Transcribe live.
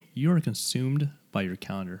you are consumed by your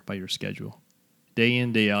calendar, by your schedule. Day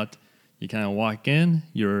in, day out, you kind of walk in,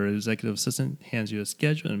 your executive assistant hands you a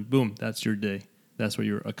schedule, and boom, that's your day. That's what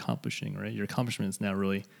you're accomplishing, right? Your accomplishment is now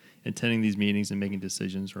really attending these meetings and making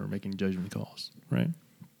decisions or making judgment calls, right?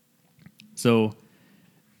 So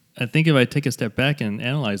I think if I take a step back and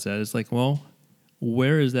analyze that, it's like, well,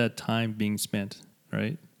 where is that time being spent,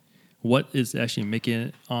 right? What is actually making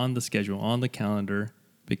it on the schedule, on the calendar?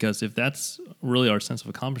 Because if that's really our sense of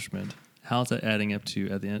accomplishment, how's that adding up to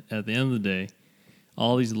at the end of the day?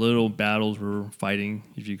 All these little battles we're fighting,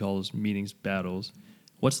 if you call those meetings battles,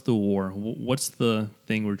 what's the war? What's the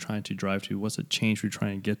thing we're trying to drive to? What's the change we're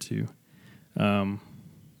trying to get to? And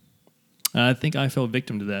I think I fell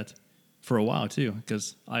victim to that for a while too,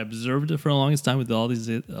 because I observed it for the longest time with all these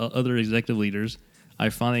other executive leaders. I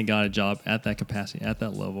finally got a job at that capacity, at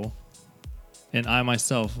that level. And I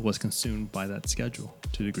myself was consumed by that schedule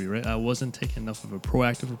to a degree, right? I wasn't taking enough of a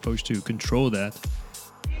proactive approach to control that.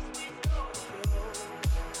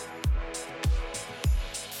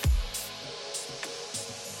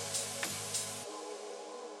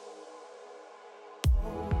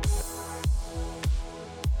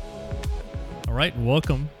 All right,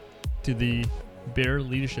 welcome to the Bear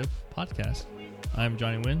Leadership Podcast. I'm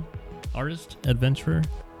Johnny Nguyen, artist, adventurer,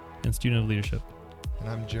 and student of leadership. And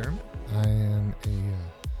I'm Jeremy. I am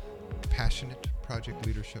a passionate project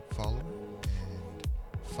leadership follower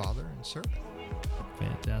and father and servant.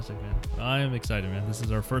 Fantastic, man. I am excited, man. This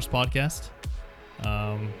is our first podcast.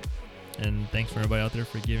 And thanks for everybody out there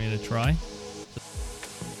for giving it a try.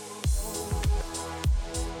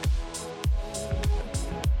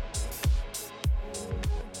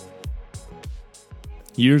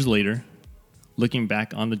 Years later, looking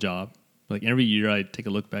back on the job, like every year I take a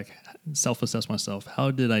look back, self-assess myself.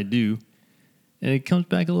 How did I do? And it comes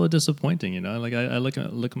back a little disappointing, you know? Like I look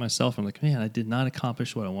at myself and I'm like, man, I did not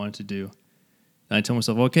accomplish what I wanted to do. And I tell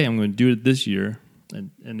myself, okay, I'm going to do it this year.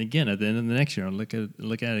 And again, at the end of the next year, I'll look at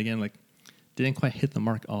it again, like didn't quite hit the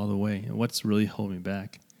mark all the way. And what's really holding me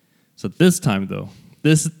back? So this time, though,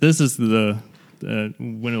 this is the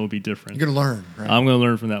when it will be different. You're going to learn, right? I'm going to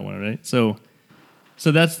learn from that one, right? So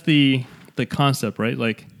that's the concept, right?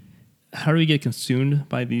 Like, how do we get consumed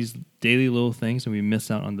by these daily little things and we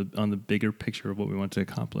miss out on the bigger picture of what we want to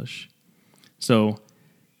accomplish? So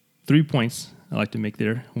 3 points I like to make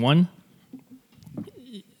there. One,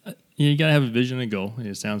 you got to have a vision and a goal.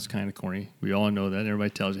 It sounds kind of corny. We all know that. Everybody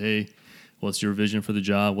tells you, hey, what's your vision for the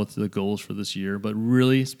job? What's the goals for this year? But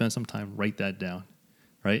really spend some time, write that down,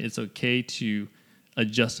 right? It's okay to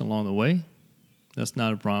adjust along the way. That's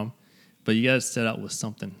not a problem. But you got to set out with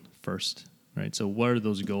something first, right? So what are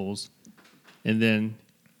those goals? And then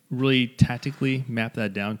really tactically map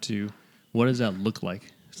that down to what does that look like?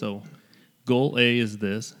 So goal A is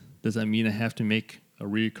this. Does that mean I have to make a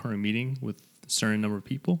recurring meeting with a certain number of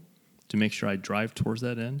people to make sure I drive towards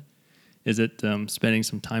that end? Is it spending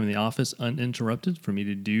some time in the office uninterrupted for me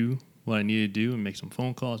to do what I need to do and make some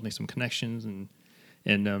phone calls, make some connections,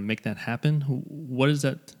 and make that happen? What does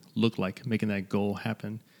that look like, making that goal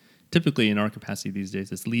happen? Typically, in our capacity these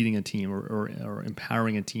days, it's leading a team or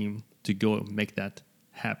empowering a team to go and make that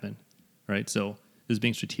happen, right? So there's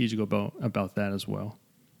being strategic about that as well.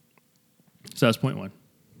 So that's point one,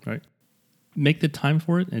 right? Make the time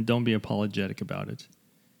for it and don't be apologetic about it.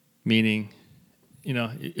 Meaning, you know,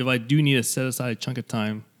 if I do need to set aside a chunk of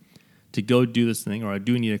time to go do this thing, or I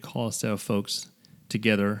do need to call a set of folks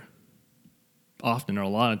together often or a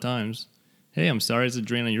lot of times, hey, I'm sorry it's a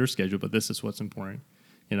drain on your schedule, but this is what's important.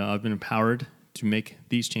 You know, I've been empowered to make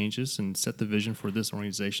these changes and set the vision for this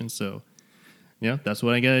organization. So, yeah, that's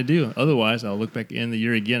what I got to do. Otherwise, I'll look back in the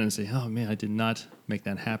year again and say, oh, man, I did not make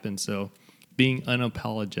that happen. So being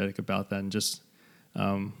unapologetic about that and just,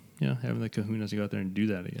 having the kahunas to go out there and do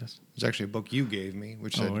that, I guess. There's actually a book you gave me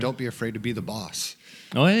which said, Don't be afraid to be the boss.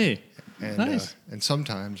 Oh, hey. And, nice. And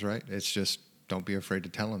sometimes, right, it's just don't be afraid to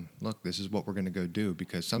tell them, look, this is what we're going to go do,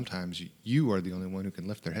 because sometimes you are the only one who can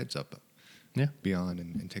lift their heads up. Beyond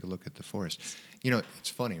and take a look at the forest. You know, it's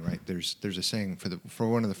funny, right? There's a saying for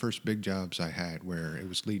one of the first big jobs I had where it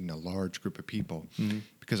was leading a large group of people,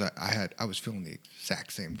 because I was feeling the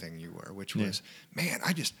exact same thing you were, which was, man,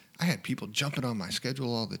 I had people jumping on my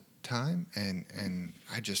schedule all the time, and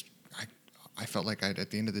I felt like at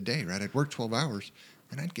the end of the day, right, I'd work 12 hours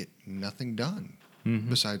and I'd get nothing done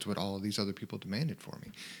besides what all of these other people demanded for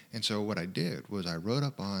me. And so what I did was I wrote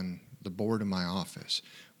up on the board in my office,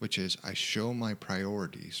 which is I show my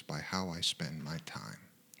priorities by how I spend my time.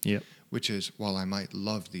 Yep. Which is, while I might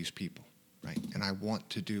love these people, right, and I want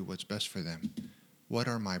to do what's best for them, what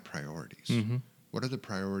are my priorities? What are the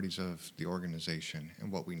priorities of the organization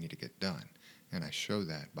and what we need to get done? and I show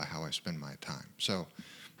that by how I spend my time. So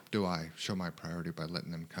do I show my priority by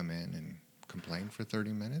letting them come in and complain for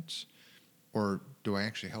 30 minutes? Or do I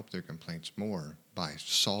actually help their complaints more by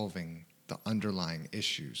solving the underlying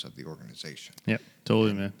issues of the organization? Yeah,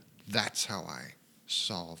 totally, And man. that's how I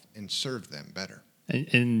solve and serve them better.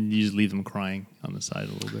 And you just leave them crying on the side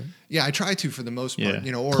a little bit. Yeah, I try to for the most part.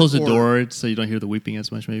 Yeah. Or close the door so you don't hear the weeping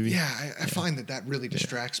as much, maybe. Yeah, I find that really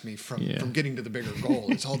distracts me from getting to the bigger goal.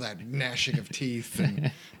 It's all that gnashing of teeth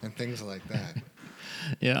and things like that.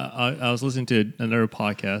 Yeah, I was listening to another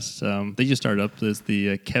podcast. They just started up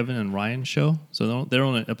the Kevin and Ryan show. So they're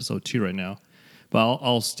on episode 2 right now. But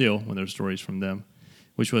I'll steal one of their stories from them,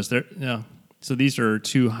 which was so these are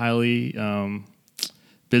 2 highly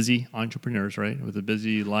busy entrepreneurs, right, with a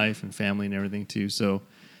busy life and family and everything too. So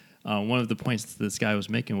one of the points this guy was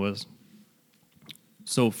making was,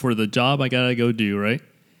 so for the job I got to go do, right,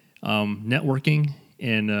 networking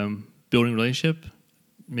and building relationship,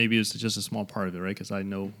 maybe it's just a small part of it, right, because I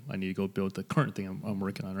know I need to go build the current thing I'm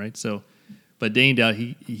working on, right? So, but day in, day out,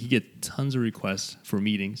 he get tons of requests for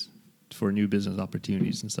meetings, for new business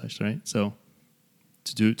opportunities and such, right? So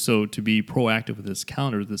to be proactive with his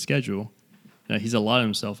calendar, the schedule, he's allotted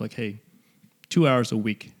himself like, hey, 2 hours a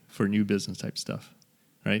week for new business type stuff,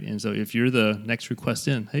 right? And so if you're the next request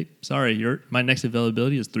in, hey, sorry, my next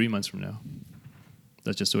availability is 3 months from now.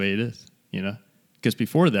 That's just the way it is, Because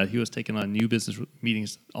before that, he was taking on new business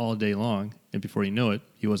meetings all day long, and before you know it,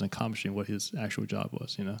 he wasn't accomplishing what his actual job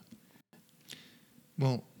was,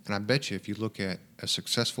 Well, and I bet you if you look at a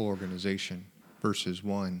successful organization versus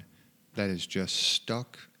one that is just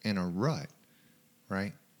stuck in a rut,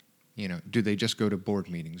 right? Do they just go to board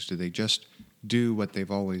meetings? Do they just do what they've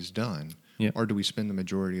always done? Yep. Or do we spend the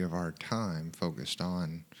majority of our time focused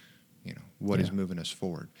on, what is moving us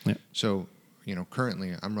forward? Yep. So,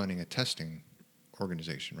 currently I'm running a testing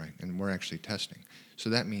organization, right? And we're actually testing. So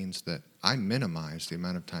that means that I minimize the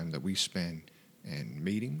amount of time that we spend in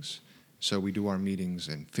meetings. So we do our meetings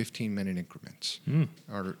in 15-minute increments.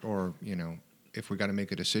 Or if we got to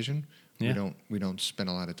make a decision, we don't spend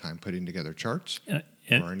a lot of time putting together charts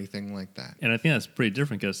or anything like that. And I think that's pretty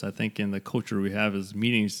different because I think in the culture we have is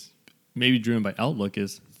meetings, maybe driven by Outlook,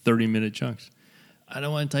 is 30-minute chunks. I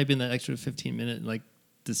don't want to type in that extra 15-minute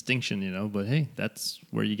distinction, but hey, that's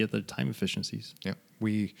where you get the time efficiencies. Yeah,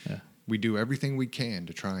 we do everything we can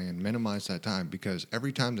to try and minimize that time, because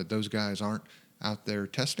every time that those guys aren't out there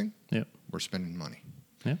testing, we're spending money.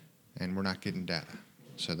 Yeah. And we're not getting data.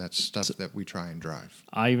 So that's stuff that we try and drive.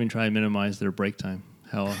 I even try to minimize their break time.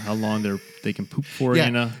 How long they can poop for,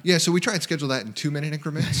 Yeah, so we try and schedule that in 2-minute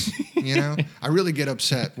increments, I really get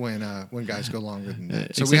upset when guys go longer than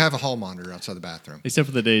that. So we have a hall monitor outside the bathroom. Except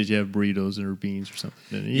for the days you have burritos or beans or something.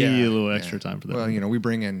 Then you need a little extra time for that. Well, we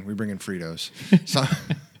bring in Fritos.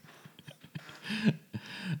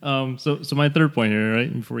 So my third point here,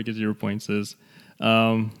 right, before we get to your points, is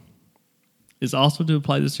also to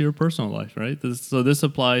apply this to your personal life, right? This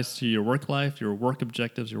applies to your work life, your work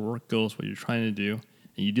objectives, your work goals, what you're trying to do.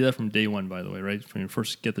 And you do that from day one, by the way, right? From you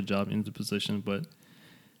first get the job into the position. But,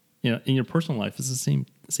 in your personal life, it's the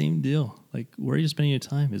same deal. Like, where are you spending your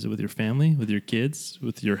time? Is it with your family, with your kids,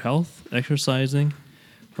 with your health, exercising?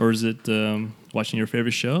 Or is it watching your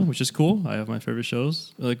favorite show, which is cool? I have my favorite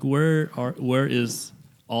shows. Like, where is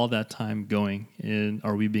all that time going? And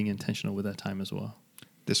are we being intentional with that time as well?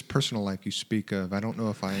 This personal life you speak of, I don't know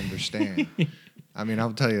if I understand. I mean,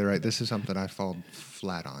 I'll tell you, right, this is something I fall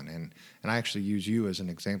flat on. And I actually use you as an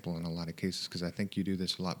example in a lot of cases because I think you do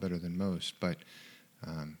this a lot better than most. But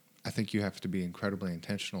I think you have to be incredibly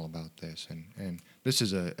intentional about this. And this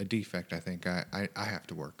is a defect I think I have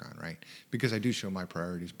to work on, right? Because I do show my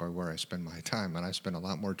priorities by where I spend my time. And I spend a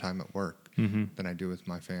lot more time at work than I do with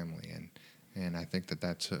my family. And I think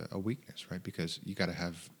that's a weakness, right? Because you got to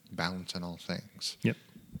have balance in all things. Yep.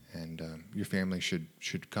 And your family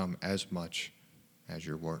should come as much as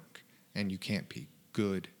your work. And you can't be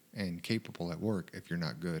good and capable at work if you're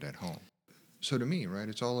not good at home. So to me, right,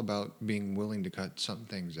 it's all about being willing to cut some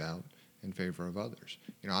things out in favor of others.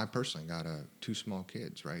 I personally got 2 small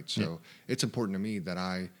kids, right? So it's important to me that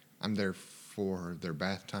I'm there for their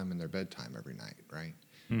bath time and their bedtime every night, right?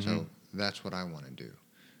 Mm-hmm. So that's what I want to do.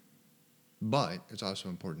 But it's also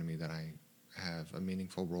important to me that I have a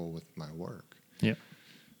meaningful role with my work. Yeah.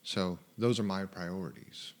 So those are my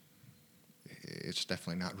priorities. It's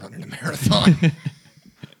definitely not running a marathon.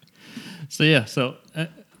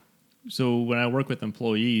 So when I work with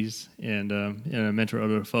employees and I mentor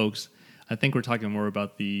other folks, I think we're talking more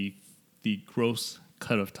about the gross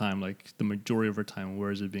cut of time, like the majority of our time. Where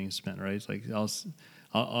is it being spent? Right? It's like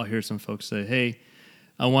I'll hear some folks say, "Hey,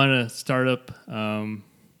 I want to start up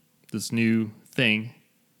this new thing.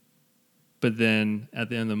 But then at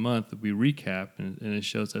the end of the month, we recap, and it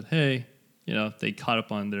shows that, hey, they caught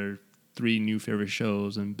up on their 3 new favorite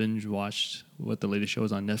shows and binge watched what the latest show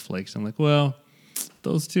is on Netflix. I'm like, well,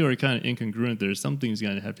 those 2 are kind of incongruent. There's something's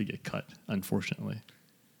going to have to get cut, unfortunately.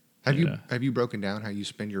 Have you broken down how you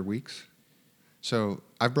spend your weeks? So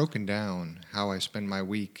I've broken down how I spend my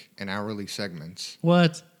week in hourly segments.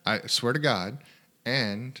 What? I swear to God,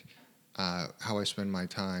 and how I spend my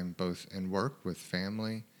time both in work with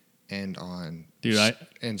family and on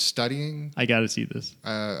and studying. I got to see this.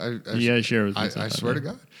 You got to share with me. I swear to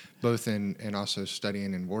God, both in also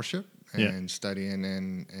studying in worship and studying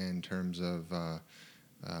in terms of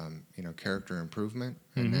character improvement,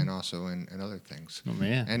 and then also in other things. Oh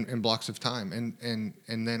man! And blocks of time,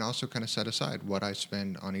 and then also kind of set aside what I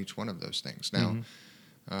spend on each one of those things. Now,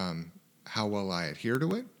 how well I adhere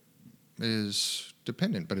to it is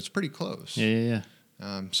dependent, but it's pretty close. Yeah.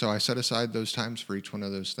 So I set aside those times for each one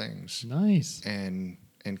of those things. Nice. And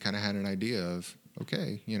kind of had an idea of,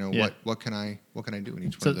 okay, what can I do in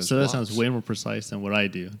each one of those. So blocks. that sounds way more precise than what I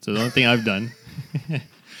do. So the only thing I've done.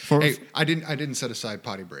 I didn't set aside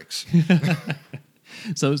potty breaks.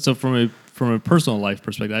 So from a personal life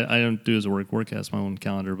perspective, I don't do it as a work has my own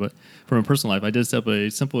calendar, but from a personal life, I did set up a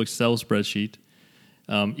simple Excel spreadsheet.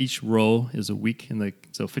 Each row is a week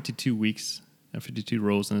so 52 weeks. 52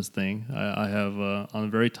 rows in this thing. I have on the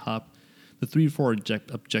very top the 3 or 4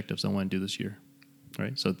 objectives I want to do this year.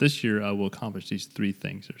 Right. So this year I will accomplish these 3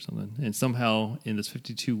 things or something, and somehow in this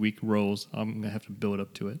 52-week rows I'm gonna have to build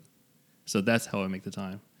up to it. So that's how I make the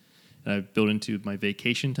time. And I build into my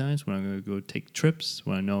vacation times when I'm gonna go take trips,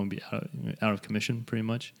 when I know I'm gonna be out of commission pretty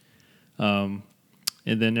much. And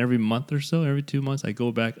then every month or so, every 2 months, I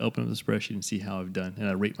go back, open up the spreadsheet, and see how I've done, and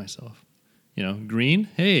I rate myself. Green,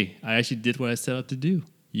 hey, I actually did what I set out to do.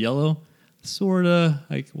 Yellow, sorta.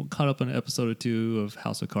 I caught up on an episode or 2 of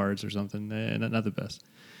House of Cards or something. Not the best.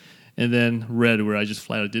 And then red, where I just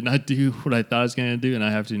flat out did not do what I thought I was going to do, and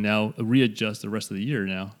I have to now readjust the rest of the year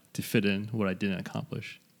now to fit in what I didn't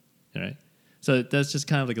accomplish. All right. So that's just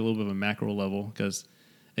kind of like a little bit of a macro level because,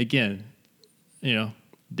 again,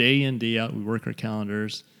 day in, day out, we work our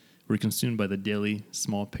calendars. We're consumed by the daily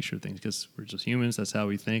small picture things because we're just humans. That's how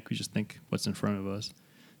we think. We just think what's in front of us.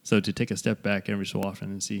 So to take a step back every so often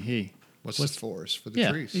and see, hey, what's the forest for the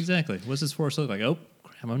trees? Yeah, exactly. What's this forest look like? Oh,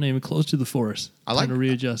 crap, I'm not even close to the forest. Time to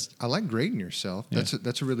readjust. I like grading yourself.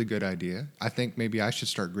 That's a really good idea. I think maybe I should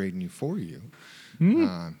start grading you for you.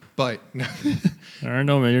 But I don't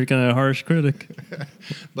know, man. You're kind of a harsh critic.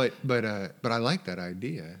 but I like that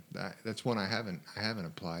idea. That's one I haven't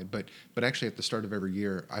applied. But actually, at the start of every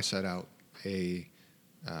year, I set out a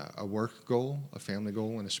work goal, a family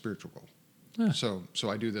goal, and a spiritual goal. Huh. So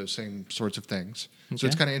I do those same sorts of things. Okay. So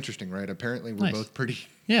it's kind of interesting, right? Apparently, we're both pretty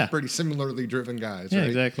similarly driven guys. Yeah, right?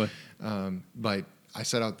 Exactly. But I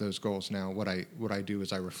set out those goals. Now, what I do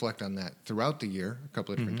is I reflect on that throughout the year a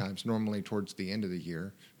couple of different times. Normally, towards the end of the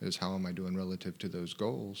year, is how am I doing relative to those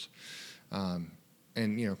goals, and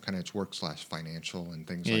kind of it's work/financial and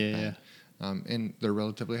things like that. And they're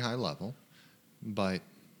relatively high level, and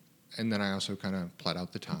then I also kind of plot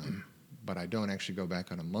out the time, but I don't actually go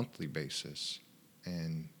back on a monthly basis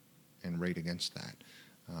and rate against that.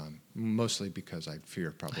 Mostly because I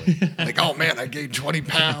fear probably like, oh man, I gained 20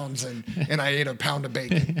 pounds and I ate a pound of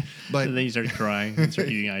bacon. But and then you start crying and start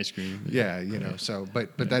eating ice cream. Yeah, so,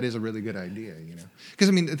 but that is a really good idea, because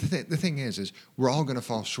I mean, the thing is we're all going to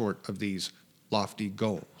fall short of these lofty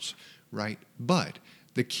goals, right? But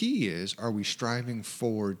the key is, are we striving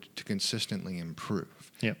forward to consistently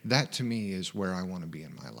improve? Yep. That to me is where I want to be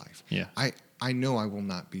in my life. Yeah. I know I will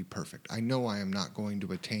not be perfect. I know I am not going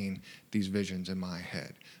to attain these visions in my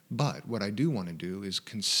head. But what I do want to do is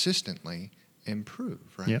consistently improve,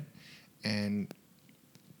 right? Yep. And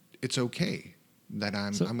it's okay that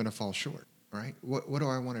I'm going to fall short, right? What do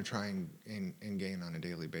I want to try and gain on a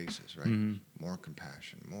daily basis, right? Mm-hmm. More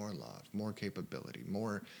compassion, more love, more capability,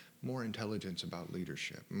 more intelligence about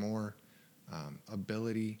leadership, more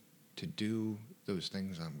ability to do those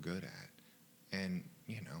things I'm good at. And,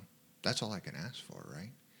 that's all I can ask for,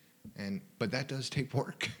 right? But that does take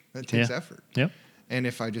work. That takes effort. Yep. And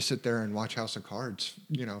if I just sit there and watch House of Cards,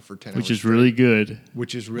 for 10 hours, which is really good,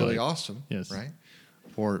 which is really awesome, yes, right?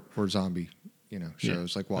 Or zombie,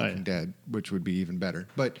 shows like Walking Dead, which would be even better.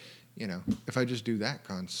 But if I just do that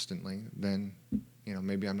constantly, then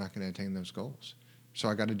maybe I'm not going to attain those goals. So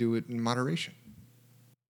I got to do it in moderation.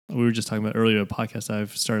 We were just talking about earlier a podcast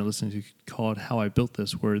I've started listening to called How I Built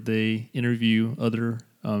This, where they interview other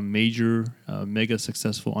major, mega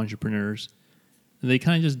successful entrepreneurs. And they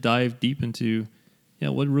kind of just dive deep into,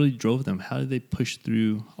 what really drove them? How did they push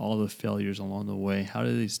through all the failures along the way? How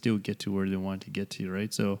did they still get to where they wanted to get to,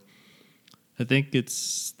 right? So I think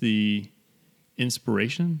it's the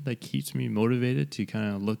inspiration that keeps me motivated to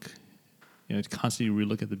kind of look, to constantly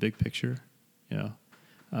relook at the big picture. That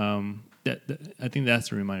I think that's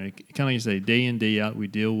the reminder. Kind of like you say, day in, day out, we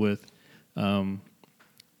deal with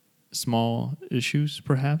small issues,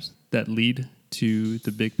 perhaps, that lead to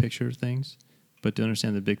the big picture things. But to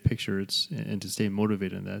understand the big picture, and to stay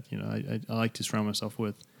motivated in that, I like to surround myself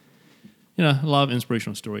with, a lot of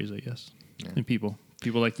inspirational stories, I guess, and people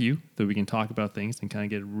like you, that we can talk about things and kind of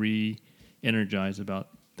get re-energized about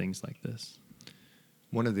things like this.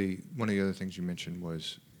 One of the other things you mentioned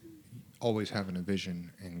was always having a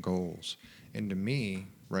vision and goals. And to me,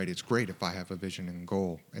 right, it's great if I have a vision and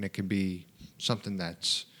goal, and it can be something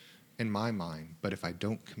that's in my mind, but if I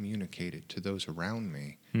don't communicate it to those around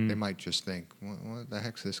me, they might just think, what the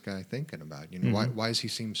heck's this guy thinking about? Why does he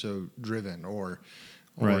seem so driven or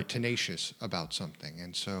right. tenacious about something?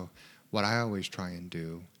 And so what I always try and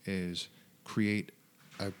do is create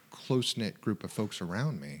a close-knit group of folks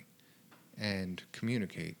around me and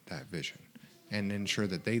communicate that vision and ensure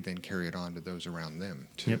that they then carry it on to those around them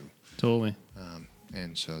too. Yep, totally.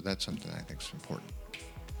 And so that's something I think is important.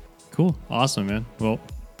 Cool. Awesome, man. Well,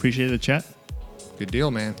 appreciate the chat. Good deal,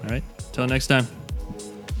 man. All right. Till next time.